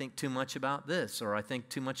 I think too much about this or I think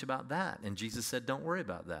too much about that. And Jesus said, don't worry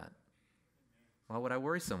about that. Why would I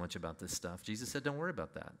worry so much about this stuff? Jesus said, don't worry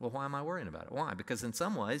about that. Well, why am I worrying about it? Why? Because in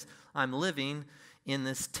some ways, I'm living in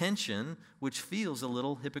this tension which feels a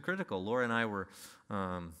little hypocritical. Laura and I were,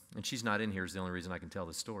 and she's not in here is the only reason I can tell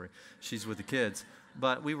this story. She's with the kids.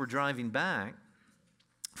 But we were driving back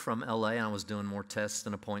from L.A., and I was doing more tests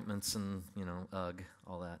and appointments and,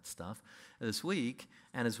 all that stuff this week.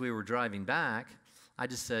 And as we were driving back, I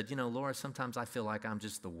just said, Laura, sometimes I feel like I'm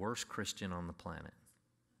just the worst Christian on the planet,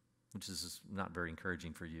 which is not very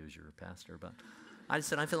encouraging for you as your pastor. But I just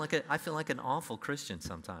said, I feel like an awful Christian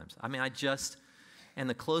sometimes. I mean, and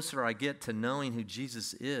the closer I get to knowing who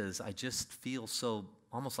Jesus is, I just feel so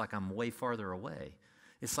almost like I'm way farther away.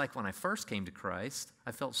 It's like when I first came to Christ,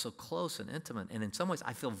 I felt so close and intimate, and in some ways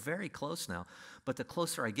I feel very close now, but the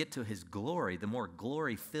closer I get to his glory, the more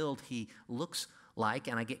glory-filled he looks like,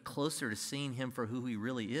 and I get closer to seeing him for who he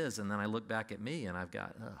really is, and then I look back at me, and I've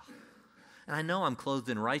got, And I know I'm clothed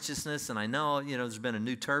in righteousness, and I know, there's been a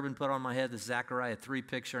new turban put on my head, the Zechariah 3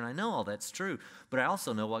 picture, and I know all that's true, but I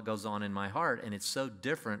also know what goes on in my heart, and it's so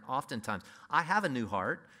different oftentimes. I have a new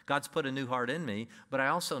heart. God's put a new heart in me, but I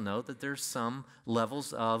also know that there's some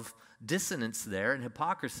levels of dissonance there and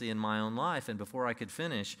hypocrisy in my own life, and before I could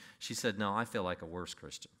finish, she said, no, I feel like a worse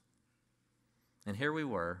Christian. And here we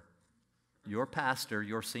were, your pastor,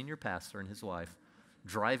 your senior pastor and his wife,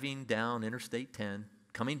 driving down Interstate 10,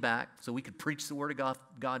 coming back so we could preach the word of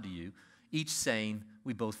God to you, each saying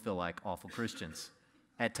we both feel like awful Christians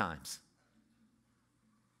at times.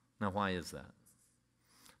 Now, why is that?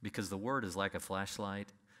 Because the word is like a flashlight.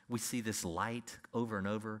 We see this light over and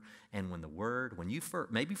over, and when you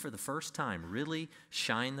maybe for the first time really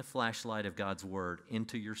shine the flashlight of God's word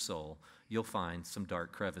into your soul, you'll find some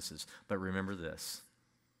dark crevices. But remember this,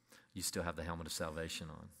 you still have the helmet of salvation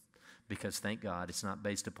on. Because thank God, it's not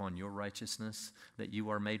based upon your righteousness that you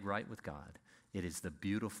are made right with God. It is the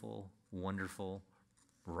beautiful, wonderful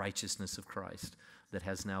righteousness of Christ that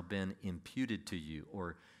has now been imputed to you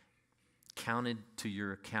or counted to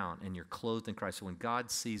your account, and you're clothed in Christ. So when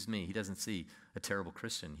God sees me, he doesn't see a terrible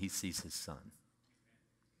Christian. He sees his son.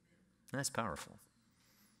 And that's powerful.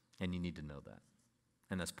 And you need to know that.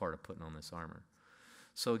 And that's part of putting on this armor.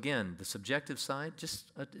 So again, the subjective side,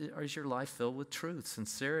 is your life filled with truth,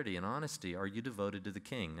 sincerity, and honesty? Are you devoted to the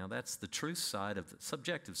King? Now that's the truth side of the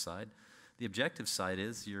subjective side. The objective side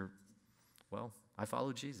is I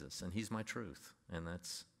follow Jesus, and he's my truth, and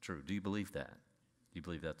that's true. Do you believe that? Do you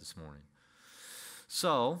believe that this morning?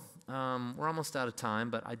 So we're almost out of time,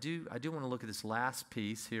 but I do want to look at this last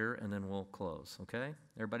piece here, and then we'll close, okay?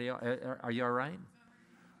 Everybody, are you all right?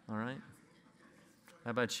 All right? How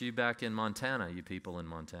about you back in Montana, you people in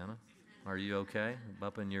Montana? Are you okay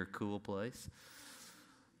up in your cool place?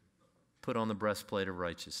 Put on the breastplate of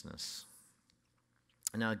righteousness.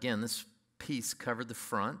 Now again, this piece covered the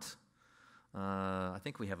front. I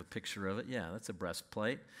think we have a picture of it. Yeah, that's a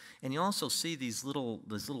breastplate. And you also see these little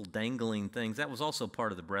dangling things. That was also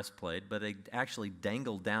part of the breastplate, but they actually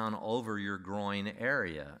dangled down over your groin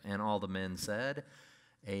area. And all the men said,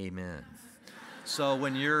 amen. So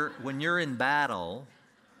when you're in battle,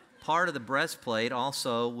 part of the breastplate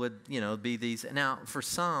also would, be these. Now, for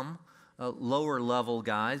some lower level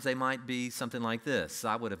guys, they might be something like this.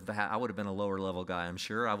 I would have been a lower level guy, I'm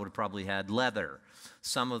sure. I would have probably had leather.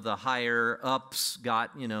 Some of the higher ups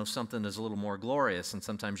got, something that's a little more glorious. And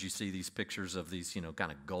sometimes you see these pictures of these,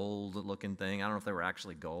 kind of gold looking thing. I don't know if they were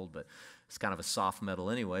actually gold, but it's kind of a soft metal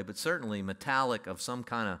anyway, but certainly metallic of some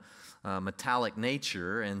kind of metallic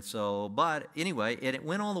nature. And so, but anyway, it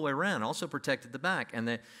went all the way around, also protected the back. And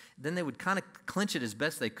then they would kind of clinch it as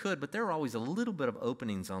best they could, but there were always a little bit of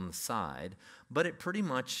openings on the side. But it pretty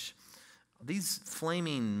much, these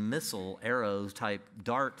flaming missile arrows type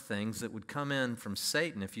dart things that would come in from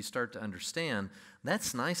Satan, if you start to understand,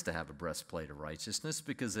 that's nice to have a breastplate of righteousness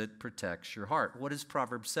because it protects your heart. What does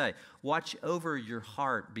Proverbs say? Watch over your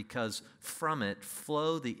heart because from it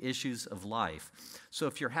flow the issues of life. So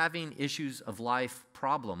if you're having issues of life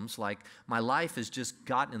problems, like my life has just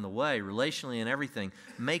gotten in the way relationally and everything,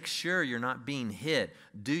 make sure you're not being hit.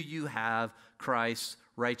 Do you have Christ's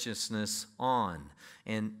righteousness on?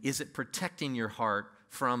 And is it protecting your heart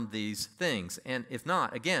from these things? And if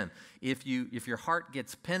not, again, if your heart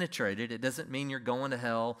gets penetrated, it doesn't mean you're going to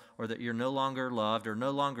hell or that you're no longer loved or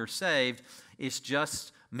no longer saved. It's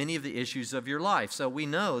just many of the issues of your life. So we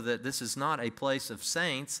know that this is not a place of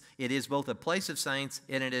saints. It is both a place of saints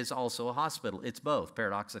and it is also a hospital. It's both,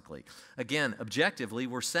 paradoxically. Again, objectively,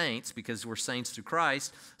 we're saints because we're saints through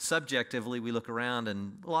Christ. Subjectively, we look around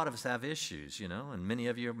and a lot of us have issues, and many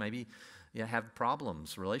of you maybe have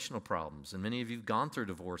problems, relational problems. And many of you have gone through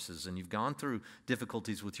divorces and you've gone through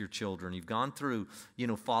difficulties with your children. You've gone through,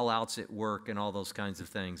 fallouts at work and all those kinds of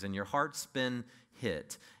things. And your heart's been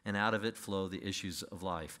hit, and out of it flow the issues of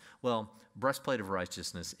life. Well, breastplate of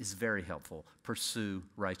righteousness is very helpful. Pursue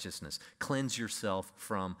righteousness. Cleanse yourself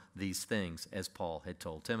from these things, as Paul had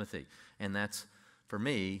told Timothy. And that's, for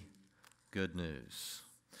me, good news.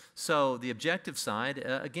 So the objective side,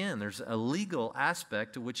 again, there's a legal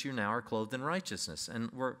aspect to which you now are clothed in righteousness.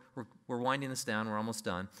 And we're winding this down. We're almost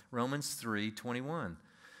done. Romans 3:21.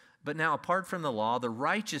 But now, apart from the law, the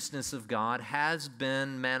righteousness of God has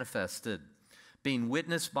been manifested, being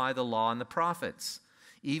witnessed by the law and the prophets,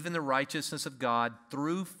 even the righteousness of God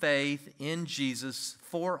through faith in Jesus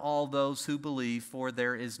for all those who believe, for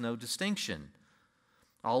there is no distinction.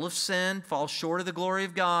 All have sinned, fall short of the glory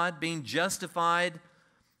of God, being justified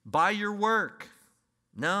by your work.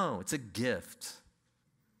 No, it's a gift.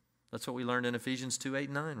 That's what we learned in Ephesians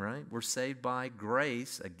 2:8-9, right? We're saved by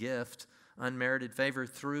grace, a gift, unmerited favor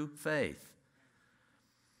through faith.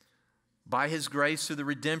 By his grace through the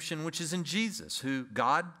redemption which is in Jesus, who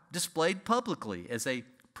God displayed publicly as a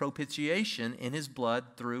propitiation in his blood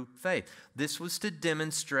through faith. This was to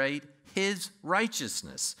demonstrate his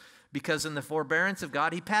righteousness, because in the forbearance of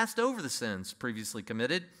God, he passed over the sins previously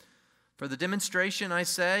committed. For the demonstration, I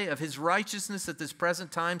say, of his righteousness at this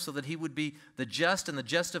present time, so that he would be the just and the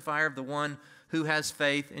justifier of the one who has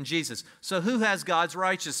faith in Jesus. So who has God's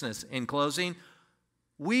righteousness? In closing,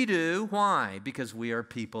 we do. Why? Because we are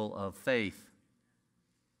people of faith,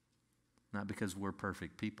 not because we're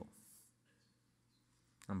perfect people.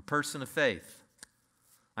 I'm a person of faith.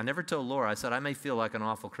 I never told Laura, I said, I may feel like an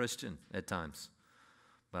awful Christian at times,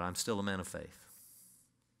 but I'm still a man of faith.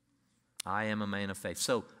 I am a man of faith.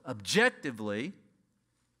 So, objectively,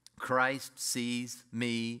 Christ sees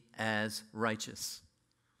me as righteous.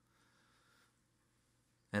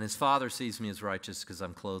 And his Father sees me as righteous because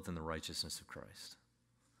I'm clothed in the righteousness of Christ.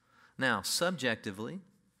 Now, subjectively,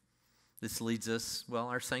 this leads us,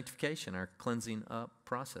 our sanctification, our cleansing up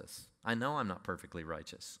process. I know I'm not perfectly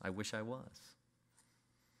righteous. I wish I was.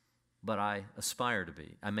 But I aspire to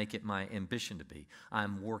be. I make it my ambition to be.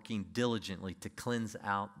 I'm working diligently to cleanse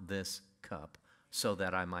out this cup so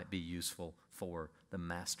that I might be useful for the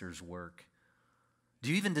Master's work. Do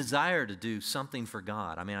you even desire to do something for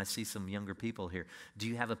God? I mean, I see some younger people here. Do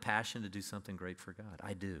you have a passion to do something great for God?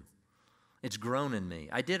 I do. It's grown in me.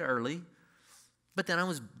 I did early, but then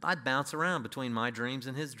I'd bounce around between my dreams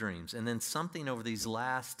and his dreams. And then something over these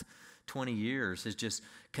last 20 years has just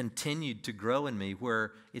continued to grow in me,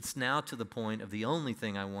 where it's now to the point of the only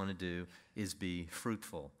thing I want to do is be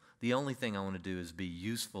fruitful. The only thing I want to do is be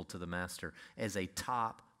useful to the Master as a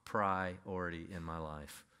top priority in my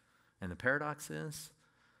life. And the paradox is,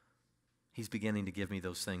 he's beginning to give me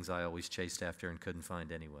those things I always chased after and couldn't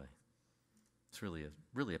find anyway. It's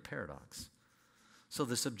really a paradox. So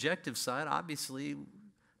the subjective side, obviously,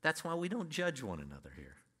 that's why we don't judge one another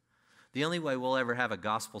here. The only way we'll ever have a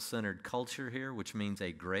gospel-centered culture here, which means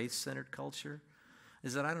a grace-centered culture,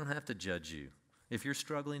 is that I don't have to judge you. If you're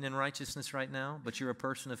struggling in righteousness right now, but you're a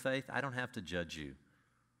person of faith, I don't have to judge you.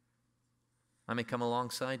 I may come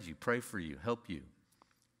alongside you, pray for you, help you,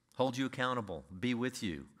 hold you accountable, be with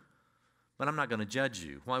you. But I'm not going to judge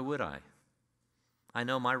you. Why would I? I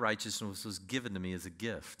know my righteousness was given to me as a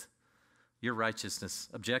gift. Your righteousness,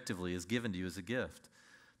 objectively, is given to you as a gift.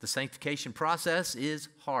 The sanctification process is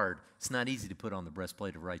hard. It's not easy to put on the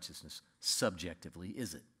breastplate of righteousness, subjectively,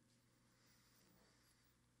 is it?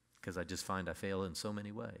 Because I just find I fail in so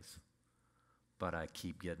many ways. But I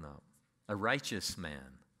keep getting up. A righteous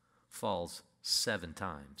man falls 7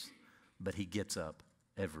 times, but he gets up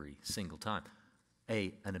every single time.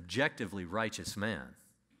 An objectively righteous man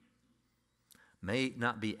may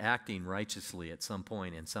not be acting righteously at some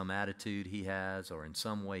point in some attitude he has or in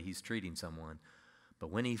some way he's treating someone, but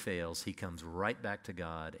when he fails, he comes right back to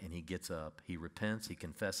God and he gets up, he repents, he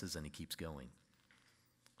confesses, and he keeps going.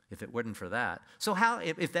 If it wasn't for that. So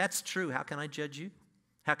if that's true, how can I judge you?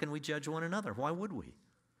 How can we judge one another? Why would we?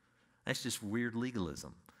 That's just weird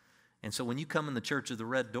legalism. And so when you come in the Church of the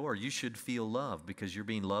Red Door, you should feel loved because you're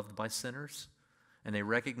being loved by sinners, and they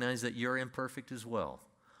recognize that you're imperfect as well.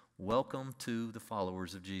 Welcome to the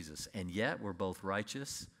followers of Jesus. And yet, we're both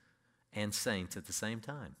righteous and saints at the same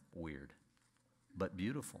time. Weird, but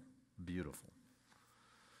beautiful, beautiful.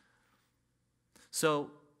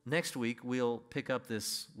 So, next week, we'll pick up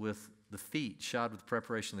this with the feet shod with the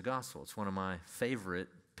preparation of the gospel. It's one of my favorite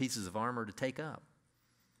pieces of armor to take up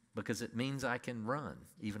because it means I can run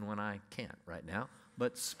even when I can't right now.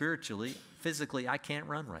 But spiritually, physically, I can't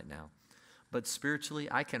run right now. But spiritually,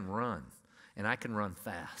 I can run. And I can run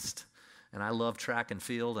fast. And I love track and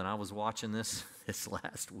field, and I was watching this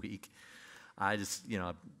last week. I just,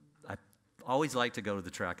 I always like to go to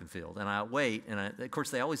the track and field. And I wait, and of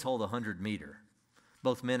course, they always hold 100 meter,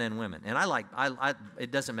 both men and women. And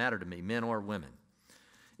it doesn't matter to me, men or women.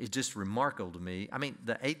 It's just remarkable to me. I mean,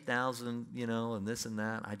 the 8,000, and this and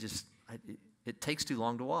that, it takes too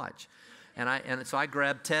long to watch. And so I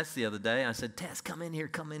grabbed Tess the other day, and I said, Tess, come in here.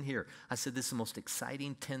 I said, this is the most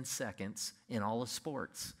exciting 10 seconds in all of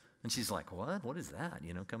sports. And she's like, what? What is that,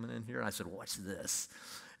 coming in here? And I said, watch this.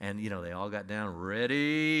 And, they all got down,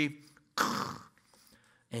 ready. And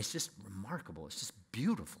it's just remarkable. It's just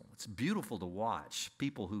beautiful. It's beautiful to watch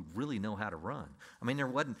people who really know how to run. I mean, there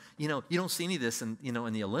wasn't, you don't see any of this in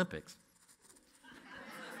the Olympics.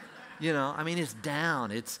 I mean, it's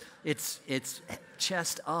down. It's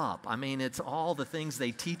chest up. I mean, it's all the things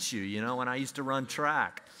they teach you. When I used to run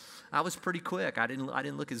track, I was pretty quick. I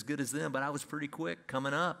didn't look as good as them, but I was pretty quick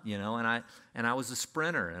coming up. And I was a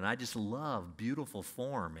sprinter, and I just love beautiful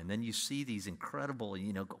form. And then you see these incredible,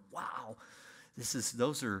 go, wow,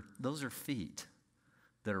 those are feet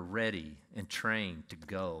that are ready and trained to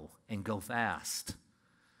go and go fast.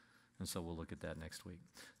 And so we'll look at that next week.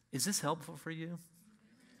 Is this helpful for you?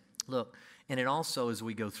 Look, and it also, as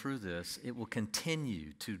we go through this, it will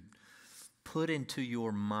continue to put into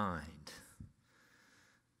your mind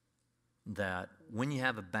that when you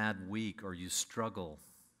have a bad week or you struggle,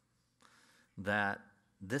 that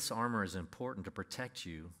this armor is important to protect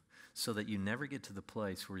you so that you never get to the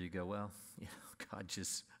place where you go, well, God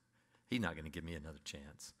He's not going to give me another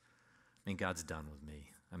chance. I mean, God's done with me.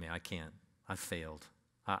 I mean, I can't. I failed.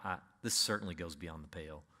 This certainly goes beyond the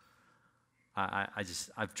pale.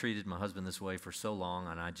 I've treated my husband this way for so long,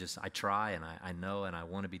 and I try, and I know, and I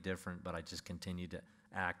want to be different, but I just continue to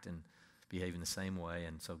act and behave in the same way,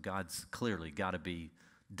 and so God's clearly got to be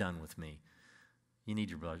done with me. You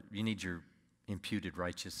need your imputed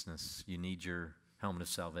righteousness. You need your helmet of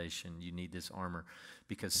salvation. You need this armor,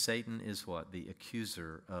 because Satan is what? The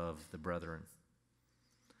accuser of the brethren.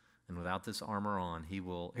 And without this armor on, he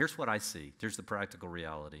will. Here's what I see. Here's the practical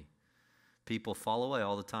reality. People fall away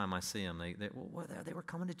all the time. I see them. They were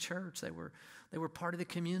coming to church. They were part of the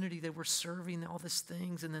community. They were serving all these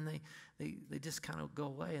things, and then they just kind of go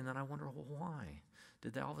away. And then I wonder, well, why?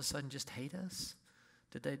 Did they all of a sudden just hate us?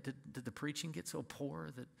 Did the preaching get so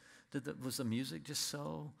poor was the music just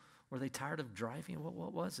so? Were they tired of driving?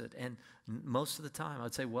 What was it? And most of the time,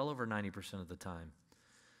 I'd say well over 90% of the time,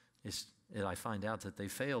 I find out that they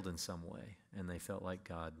failed in some way, and they felt like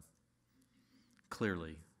God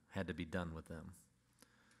clearly had to be done with them.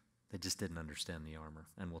 They just didn't understand the armor,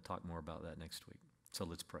 and we'll talk more about that next week. So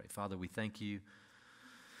let's pray. Father, we thank you.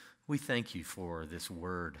 We thank you for this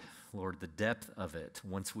word, Lord, the depth of it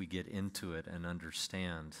once we get into it and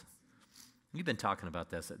understand. You've been talking about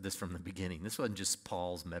this from the beginning. This wasn't just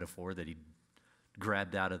Paul's metaphor that he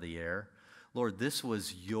grabbed out of the air. Lord, this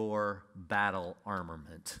was your battle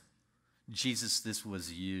armament. Jesus, this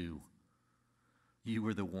was you. You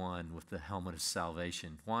were the one with the helmet of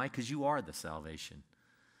salvation. Why? Because you are the salvation.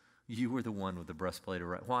 You were the one with the breastplate of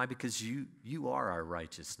right. Why? Because you are our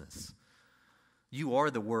righteousness. You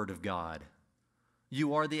are the Word of God.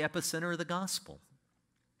 You are the epicenter of the gospel.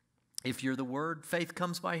 If you're the Word, faith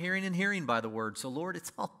comes by hearing, and hearing by the Word. So, Lord,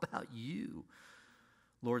 it's all about you.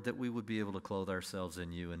 Lord, that we would be able to clothe ourselves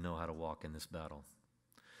in you and know how to walk in this battle.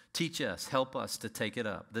 Teach us, help us to take it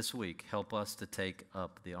up this week. Help us to take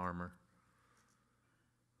up the armor.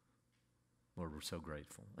 Lord, we're so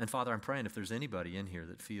grateful. And Father, I'm praying if there's anybody in here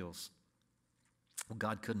that feels, well,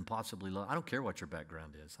 God couldn't possibly love. I don't care what your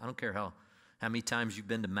background is. I don't care how many times you've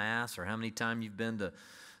been to Mass, or how many times you've been to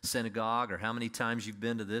synagogue, or how many times you've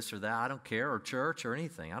been to this or that. I don't care, or church or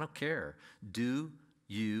anything. I don't care. Do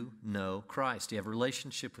you know Christ? Do you have a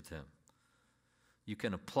relationship with Him? You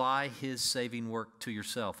can apply His saving work to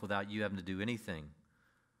yourself without you having to do anything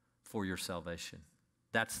for your salvation.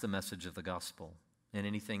 That's the message of the gospel. And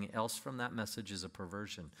anything else from that message is a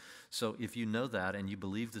perversion. So if you know that and you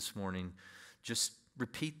believe this morning, just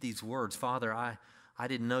repeat these words. Father, I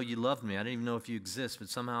didn't know you loved me. I didn't even know if you exist, but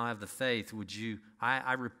somehow I have the faith.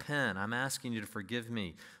 I repent. I'm asking you to forgive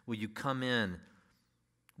me. Will you come in?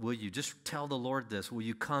 Will you just tell the Lord this? Will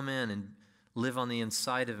you come in and live on the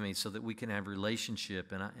inside of me so that we can have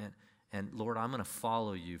relationship? And Lord, I'm going to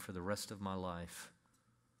follow you for the rest of my life.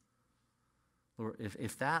 Lord,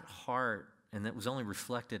 if that heart, and that was only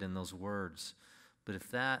reflected in those words, but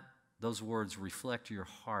if those words reflect your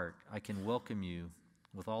heart, I can welcome you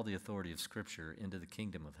with all the authority of Scripture into the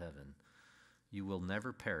kingdom of heaven. You will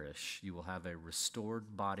never perish. You will have a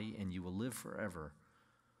restored body, and you will live forever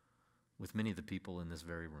with many of the people in this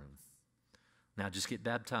very room. Now just get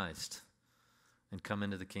baptized and come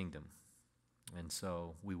into the kingdom. And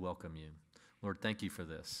so we welcome you. Lord, thank you for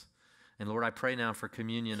this. And Lord, I pray now for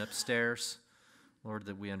communion upstairs. Lord,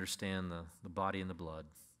 that we understand the body and the blood.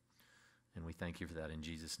 And we thank you for that in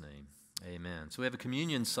Jesus' name. Amen. So we have a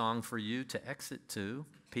communion song for you to exit to.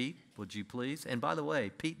 Pete, would you please? And by the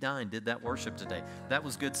way, Pete Dine did that worship today. That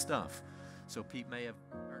was good stuff. So Pete may have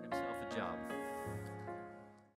earned himself a job.